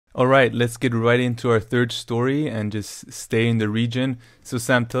All right, let's get right into our third story and just stay in the region. So,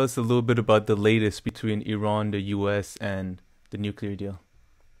 Sam, tell us a little bit about the latest between Iran, the US, and the nuclear deal.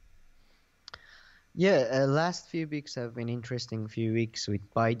 Yeah, last few weeks have been interesting few weeks with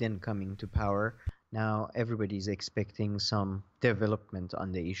Biden coming to power. Now everybody's expecting some development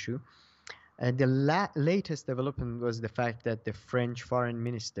on the issue. The latest development was the fact that the French foreign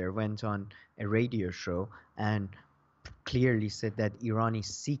minister went on a radio show and clearly said that Iran is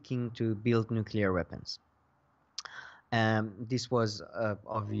seeking to build nuclear weapons. This was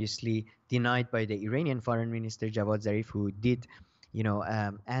obviously denied by the Iranian Foreign Minister Javad Zarif, who did,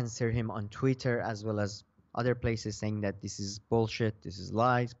 answer him on Twitter as well as other places, saying that this is bullshit, this is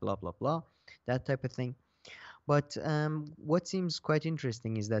lies, blah blah blah, that type of thing. But what seems quite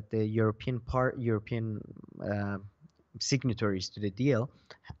interesting is that the European uh, signatories to the deal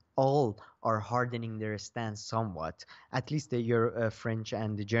all are hardening their stance somewhat. At least the French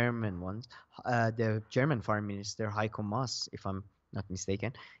and the German ones. The German Foreign Minister Heiko Maas, if I'm not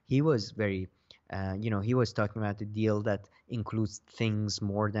mistaken, he was very, he was talking about the deal that includes things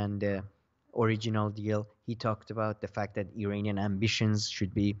more than the original deal. He talked about the fact that Iranian ambitions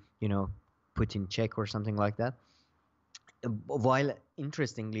should be, put in check or something like that. While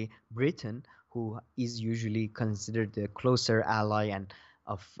interestingly, Britain, who is usually considered the closer ally and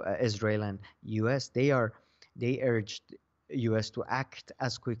of Israel and U.S., they urged U.S. to act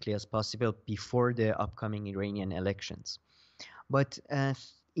as quickly as possible before the upcoming Iranian elections. But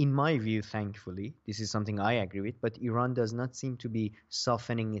in my view, thankfully, this is something I agree with. But Iran does not seem to be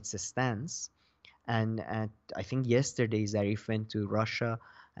softening its stance, and I think yesterday Zarif went to Russia,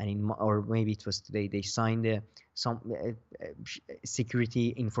 and or maybe it was today, they signed some security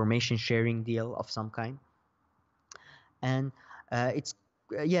information sharing deal of some kind. And it's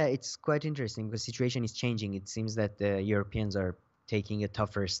yeah, it's quite interesting because the situation is changing. It seems that the Europeans are taking a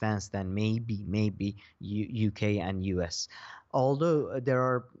tougher stance than maybe UK and US. Although there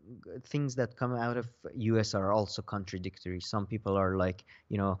are things that come out of US are also contradictory. Some people are like,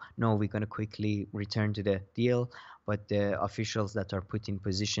 no, we're going to quickly return to the deal, but the officials that are put in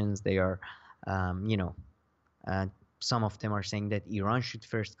positions, they are, um, you know, uh, some of them are saying that Iran should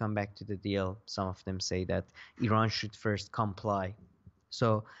first come back to the deal. Some of them say that Iran should first comply.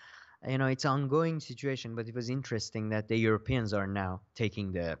 So, it's an ongoing situation, but it was interesting that the Europeans are now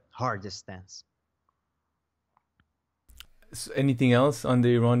taking the hardest stance. Anything else on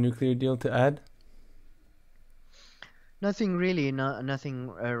the Iran nuclear deal to add? Nothing really, nothing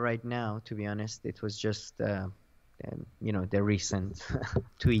right now, to be honest. It was just, the recent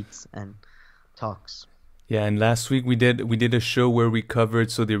tweets and talks. Yeah, and last week we did a show where we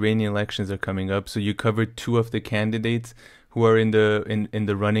covered, so the Iranian elections are coming up. So you covered two of the candidates who are in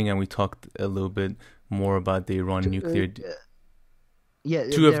the running, and we talked a little bit more about the Iran Two, nuclear. yeah,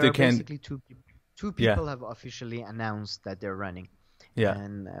 Two of there the are can basically two Yeah, people have officially announced that they're running, yeah.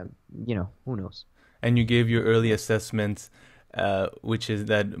 and who knows. And you gave your early assessments, which is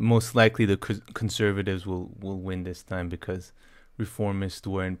that most likely the conservatives will win this time because reformists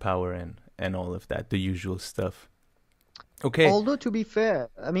were in power and all of that, the usual stuff. Okay. Although to be fair,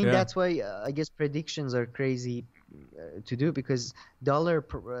 I mean Yeah. that's why I guess predictions are crazy to do because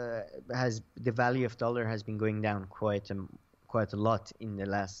has the value of dollar has been going down quite a lot in the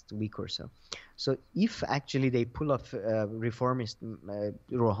last week or so. So if actually they pull off reformist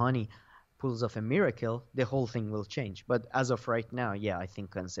Rouhani pulls off a miracle, the whole thing will change. But as of right now, yeah, I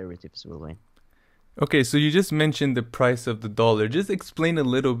think conservatives will win. Okay, so you just mentioned the price of the dollar. Just explain a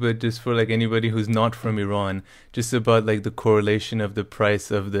little bit, just for like anybody who's not from Iran, just about like the correlation of the price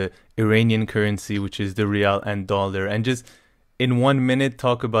of the Iranian currency, which is the rial and dollar, and just in 1 minute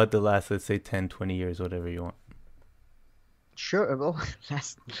talk about the last, let's say, 10, 20 years, whatever you want. Sure. Well,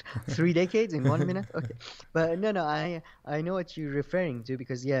 last 3 decades in 1 minute. Okay, but no, no, I know what you're referring to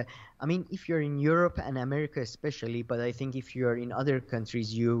because yeah, I mean, if you're in Europe and America especially, but I think if you're in other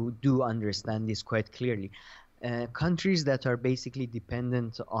countries, you do understand this quite clearly. Countries that are basically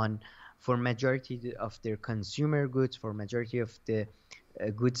dependent on, for majority of their consumer goods, for majority of the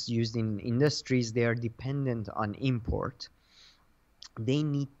goods used in industries, they are dependent on import. They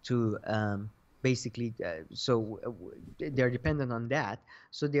need to basically they're dependent on that,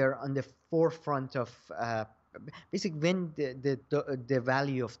 so they are on the forefront of basically when the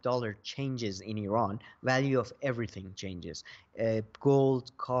value of dollar changes in Iran, value of everything changes.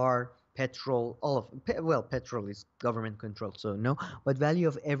 Gold, car, petrol, all of well, petrol is government controlled, so no, but value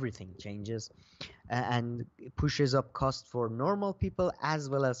of everything changes, and it pushes up cost for normal people as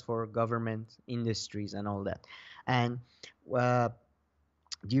well as for government industries and all that. And uh,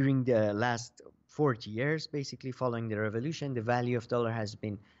 during the last 40 years, basically following the revolution, the value of dollar has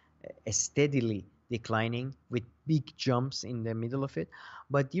been steadily declining with big jumps in the middle of it.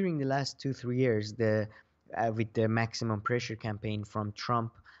 But during the last 2 3 years, the with the maximum pressure campaign from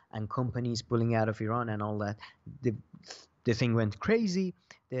Trump and companies pulling out of Iran and all that, the the thing went crazy.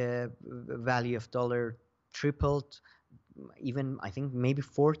 The value of dollar tripled, even I think maybe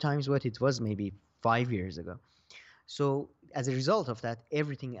 4 times what it was maybe 5 years ago. So as a result of that,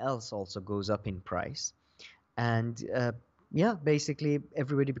 everything else also goes up in price, and yeah, basically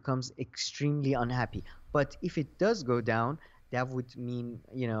everybody becomes extremely unhappy. But if it does go down, that would mean,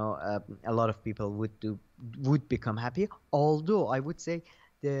 a lot of people would become happy. Although I would say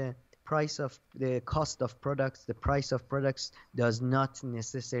the the cost of products, the price of products does not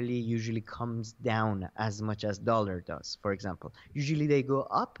necessarily usually comes down as much as dollar does. For example, usually they go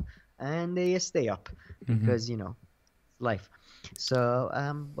up and they stay up Hmm. because life. So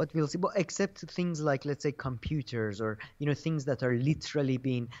what we'll see, but except things like, let's say, computers, or things that are literally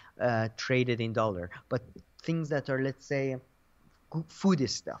being traded in dollar, but things that are, let's say, food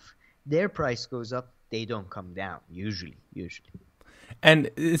stuff, their price goes up, they don't come down usually.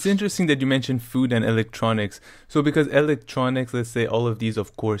 And it's interesting that you mentioned food and electronics. So because electronics, let's say all of these,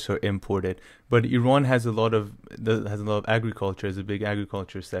 of course, are imported, but Iran has has a lot of agriculture, as a big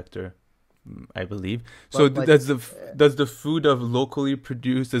agriculture sector, I believe. So But does the food of locally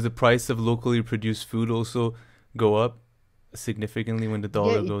produced, does the price of locally produced food also go up significantly when the yeah,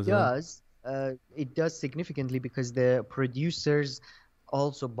 dollar goes up? it does significantly because the producers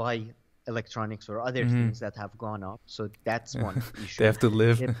also buy electronics or other Hmm. things that have gone up. So that's one They issue. have to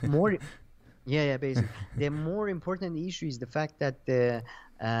live. The more Yeah, yeah, basically. The more important issue is the fact that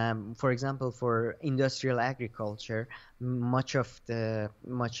for example, for industrial agriculture, much of the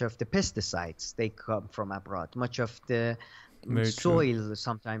pesticides, they come from abroad. Much of the Very true. soil,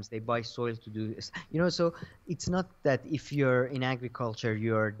 sometimes they buy soil to do this. So it's not that if you're in agriculture,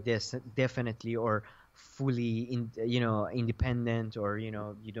 you're definitely or fully independent, or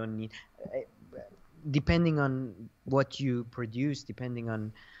you don't need. Depending on what you produce, depending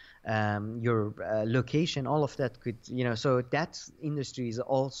on your location, all of that could, so that industry is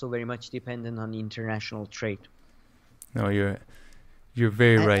also very much dependent on international trade. No, you're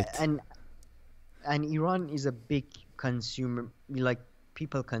very and right. and, and Iran is a big consumer, like,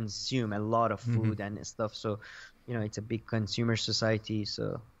 people consume a lot of Hmm. food and stuff, so it's a big consumer society.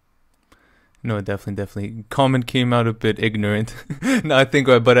 So No, definitely, definitely. Comment came out a bit ignorant. No, I think,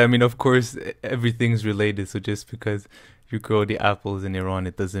 but I mean, of course, everything's related. So just because you grow the apples in Iran,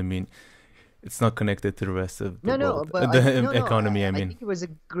 it doesn't mean it's not connected to the rest of the no, no, world, but I the no, no, economy. I I mean, think it was a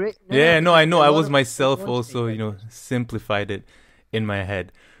great, no, no, yeah, no, I because know. a I lot was of people myself don't think also, like this. simplified it in my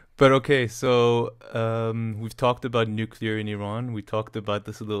head. But okay, so we've talked about nuclear in Iran. We talked about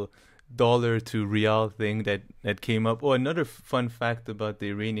this little dollar to real thing that came up. Oh, another fun fact about the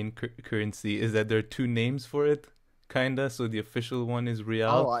Iranian currency is that there are two names for it, kinda. So the official one is Oh,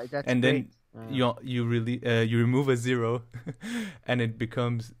 real, that's and great. then you remove a zero, and it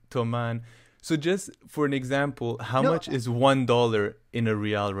becomes toman. So just for an example, how No, much is $1 in a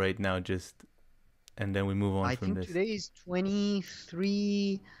real right now? Just and then we move on I from think this. today is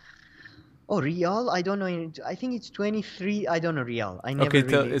 23. Oh, Real? I don't know. I think it's 23. I don't know Real. I Okay, never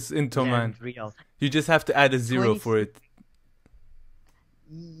tell really it's in learned toman. Real. You just have to add a zero for 23. it.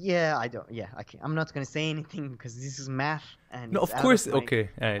 Yeah, I don't. Yeah, I'm not gonna say anything because this is math and No, it's of out of course. my. Okay,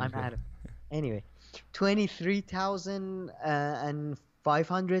 all right. I'm out of. Anyway, 23,000 and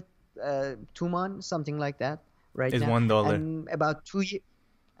 500 Tuman, something like that, right Is now. $1. And about 2 years.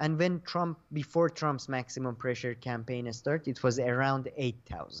 And before Trump's maximum pressure campaign started, it was around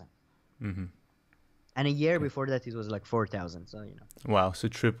 8,000. Mm-hmm. And a year Okay. before that, it was like 4,000. So Wow. So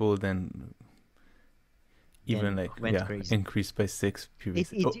triple, then even then like went yeah, crazy. increased by six It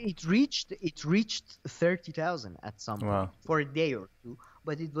previously. it Oh, it reached 30,000 at some point wow. for a day or two,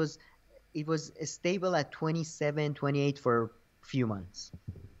 but it was stable at 27, 28 for a few months.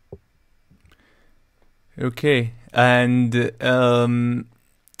 Okay, and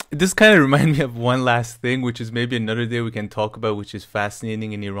this kind of reminds me of one last thing, which is maybe another day we can talk about, which is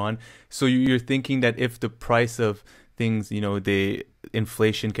fascinating in Iran. So you're thinking that if the price of things, the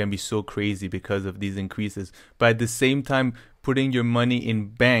inflation can be so crazy because of these increases, but at the same time, putting your money in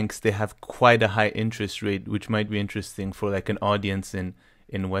banks, they have quite a high interest rate, which might be interesting for like an audience in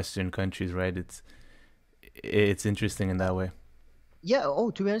Western countries, right? It's interesting in that way. Yeah. Oh,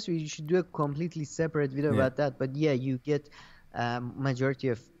 to be honest with you, should do a completely separate video Yeah. about that. But yeah, you get majority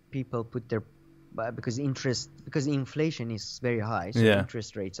of people put their because inflation is very high, so Yeah.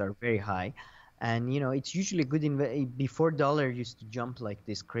 interest rates are very high, and it's usually good before dollar used to jump like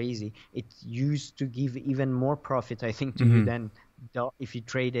this crazy. It used to give even more profit, I think, to you Mm-hmm. than if you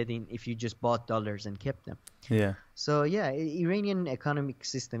traded in, if you just bought dollars and kept them. Yeah. So yeah, Iranian economic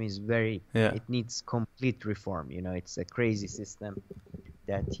system is very, Yeah. it needs complete reform. It's a crazy system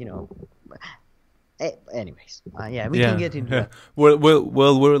that, anyways, yeah, we can get into Yeah. that.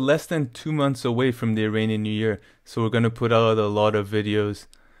 Well, we're less than 2 months away from the Iranian New Year, so we're gonna put out a lot of videos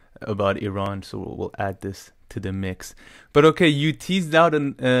about Iran. So we'll add this to the mix. But okay, you teased out a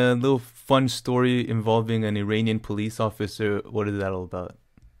little fun story involving an Iranian police officer. What is that all about?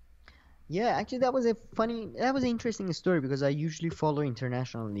 Yeah, actually, that was an interesting story because I usually follow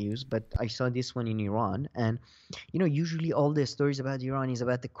international news, but I saw this one in Iran. And, usually all the stories about Iran is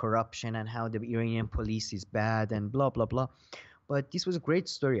about the corruption and how the Iranian police is bad and blah, blah, blah. But this was a great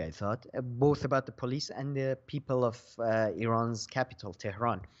story, I thought, both about the police and the people of Iran's capital,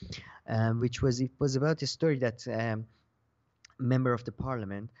 Tehran, it was about a story that member of the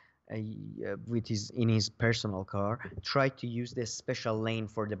parliament in his personal car tried to use this special lane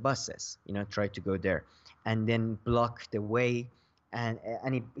for the buses, tried to go there and then block the way, and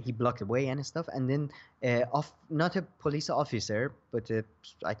he blocked the way and stuff, and then not a police officer but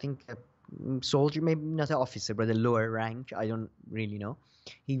I think a soldier, maybe not an officer but a lower rank, I don't really know,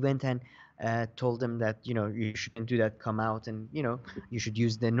 he went and told them that you shouldn't do that, come out, and you should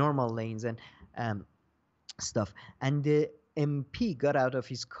use the normal lanes and stuff. And the MP got out of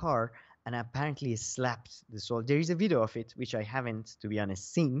his car and apparently slapped the soldier. There is a video of it, which I haven't, to be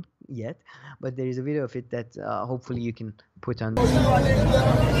honest, seen yet, but there is a video of it that hopefully you can put on.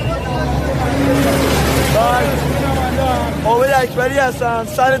 عابد اکبری هستم،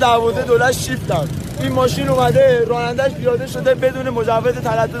 سر دعوت دولت شیفتم. این ماشین اومده، رانندش پیاده شده بدون مجوز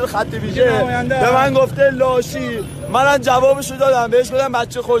تردد خط ویژه، به من گفته لاشی. منم جوابشو دادم، بهش گفتم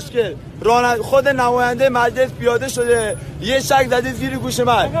بچه خوشگل. خود نماینده مجلس پیاده شده، یه شک زده زیر گوش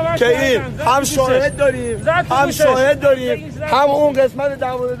من که این هم شاهد داریم هم اون قسمت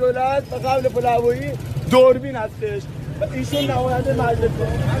دعوت دولت و قبل پلوایی دوربین هستش. ایشون نماینده مجلس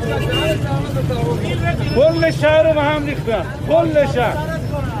کل شهر رو به هم ریختن، کل شهر،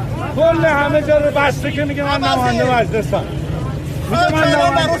 کل همه جا رو بسته که میگه من نماینده مجلسم.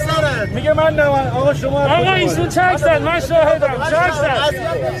 میگه من نماینده. آقا شما آقا ایشون چک زد، من شاهدم،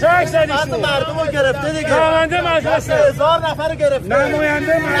 چک زد ایشون. مردم رو گرفته دیگه، نماینده مجلسه، 1000 نفر رو گرفته،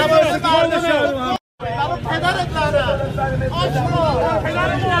 نماینده مجلس کل شهر رو هم.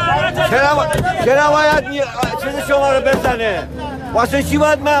 چرا باید چیز شما رو بزنه؟ واسه چی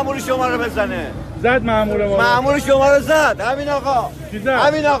باید مأمور شما رو بزنه؟ زد مأمور شما رو زد. همین آقا،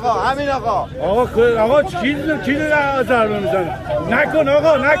 همین آقا. آقا کی ضربه میزنه؟ نکن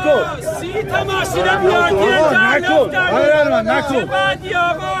آقا، نکن. 30 تا ماشین بیارتی نکن. آره نکن.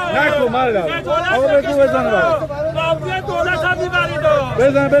 نکن مردم. آقا بگو بزنه برات. قابلیت دولت هم میبرید.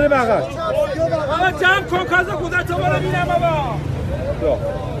 بزن بره بغل. آقا جمع کن کازا گذشت ما رو ببینم بابا.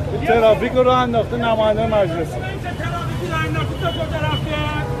 ترافیک رو انداخته نماینده مجلس.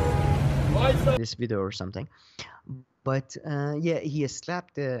 This video or something, but yeah, he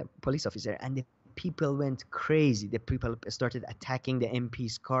slapped the police officer and the people went crazy. The people started attacking the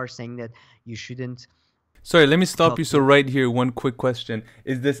MP's car, saying that you shouldn't. Sorry, let me stop you. So right here, one quick question: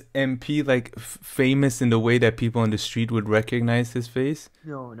 is this MP like famous in the way that people on the street would recognize his face?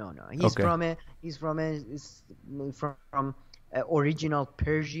 No. He's from original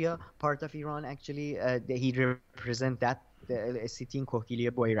Persia part of Iran. Actually, he represent that a city in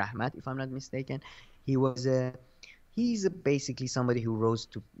Kohiliye Boy Rahmat, if I'm not mistaken. He's basically somebody who rose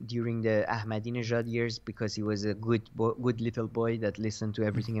to during the Ahmadinejad years because he was a good little boy that listened to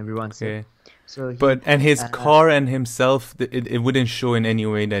everything everyone said. So his car and himself, it wouldn't show in any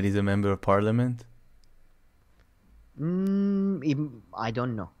way that he's a member of parliament? I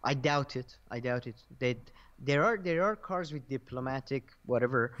don't know. I doubt it. There are cars with diplomatic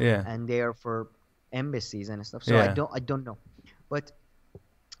whatever, and they are for embassies and stuff. So I don't know. But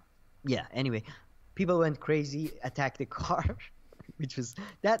yeah, anyway, people went crazy, attacked the car, which was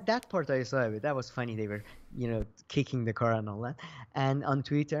that part I saw of it. That was funny. They were, kicking the car and all that. And on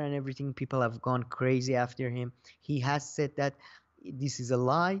Twitter and everything, people have gone crazy after him. He has said that this is a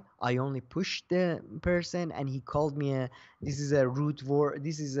lie. I only pushed the person, and he called me this is a rude word.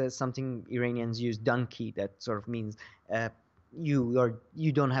 This is something Iranians use, donkey. That sort of means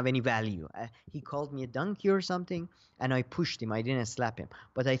you don't have any value. He called me a donkey or something, and I pushed him. I didn't slap him.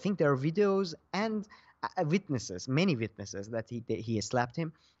 But I think there are videos and many witnesses that he slapped him,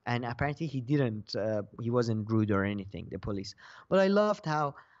 and apparently he didn't. He wasn't rude or anything, the police. But I loved how,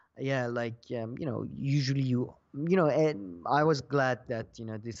 usually and I was glad that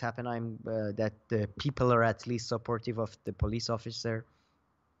this happened. That the people are at least supportive of the police officer.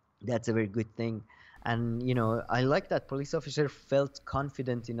 That's a very good thing. And I like that police officer felt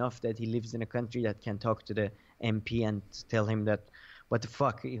confident enough that he lives in a country that can talk to the MP and tell him that, what the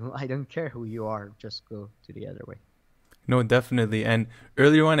fuck, I don't care who you are, just go to the other way. No, definitely. And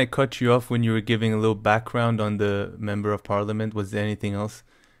earlier on, I cut you off when you were giving a little background on the member of parliament. Was there anything else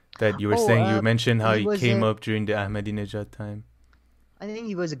that you were saying? You mentioned how he came up during the Ahmadinejad time. I think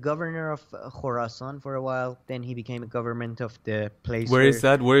he was a governor of Khorasan for a while. Then he became a government of the place. Where is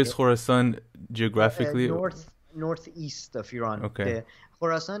that? Where is Khorasan geographically? Northeast of Iran. Okay.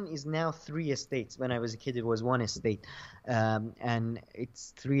 Khorasan is now 3 estates. When I was a kid, it was 1 estate. And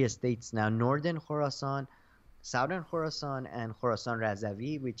it's 3 estates now. Northern Khorasan, Southern Khorasan, and Khorasan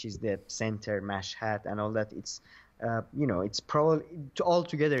Razavi, which is the center, Mashhad, and all that. It's, it's probably,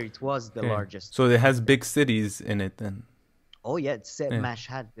 altogether, it was the largest. So it has big cities in it then. Oh yeah, it's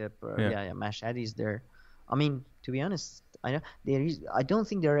Mashhad. Mashhad is there. I mean, to be honest, I don't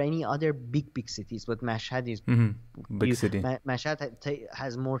think there are any other big cities, but Mashhad is big city. Mashhad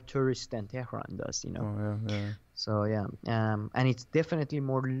has more tourists than Tehran does, Oh, yeah. So and it's definitely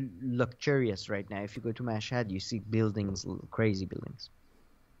more luxurious right now. If you go to Mashhad, you see buildings, crazy buildings.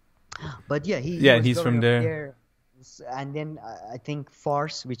 But he's from there. And then I think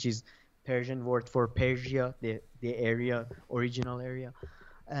Fars, which is Persian word for Persia, the area, original area.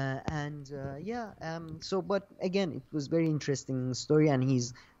 So but again, it was very interesting story, and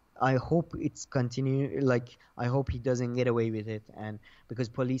I hope it's continue, I hope he doesn't get away with it, and because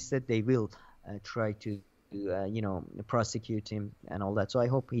police said they will try to prosecute him and all that, so I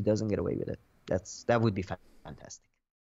hope he doesn't get away with it. That would be fantastic.